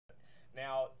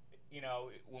Now,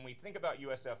 when we think about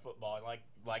USF football,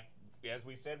 like as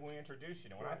we said when we introduced you,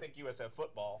 when I think USF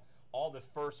football, all the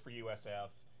first for USF,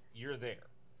 you're there.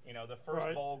 The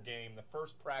first bowl game, the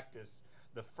first practice,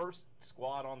 the first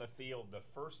squad on the field, the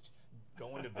first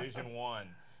going to Division One.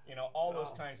 All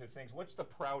those kinds of things. What's the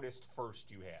proudest first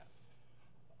you have?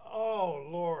 Oh,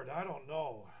 Lord, I don't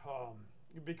know.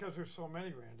 Because there's so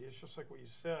many, Randy. It's just like what you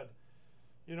said.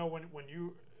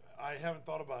 I haven't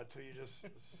thought about it till you just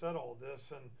said all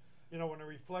this. And, when I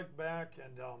reflect back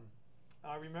and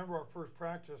I remember our first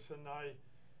practice, and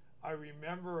I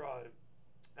remember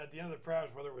at the end of the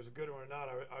practice, whether it was a good one or not,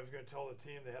 I was going to tell the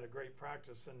team they had a great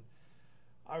practice. And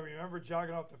I remember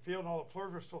jogging off the field, and all the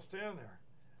players were still standing there.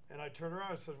 And I turned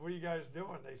around and said, "What are you guys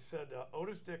doing?" They said,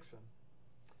 "Otis Dixon."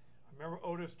 I remember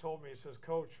Otis told me, he says,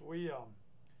 "Coach, we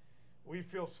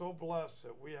feel so blessed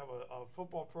that we have a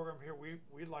football program here.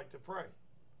 We'd like to pray."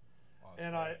 Wow,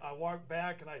 and I walked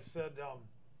back and I said,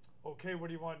 "Okay, what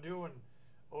do you want to do?" And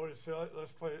Otis said,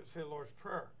 "Let's say the Lord's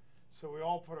Prayer." So we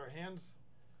all put our hands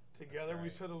together. Right. We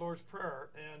said the Lord's Prayer.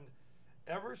 And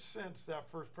ever since that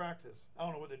first practice, I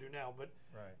don't know what they do now, but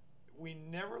we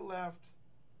never left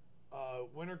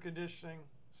winter conditioning,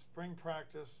 spring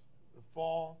practice, the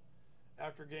fall,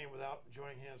 after game without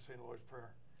joining hands saying the Lord's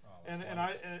Prayer. Oh, and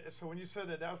so when you said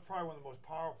that, that was probably one of the most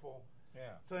powerful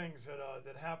yeah. things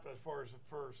that happened as far as the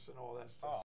first and all that stuff. Oh.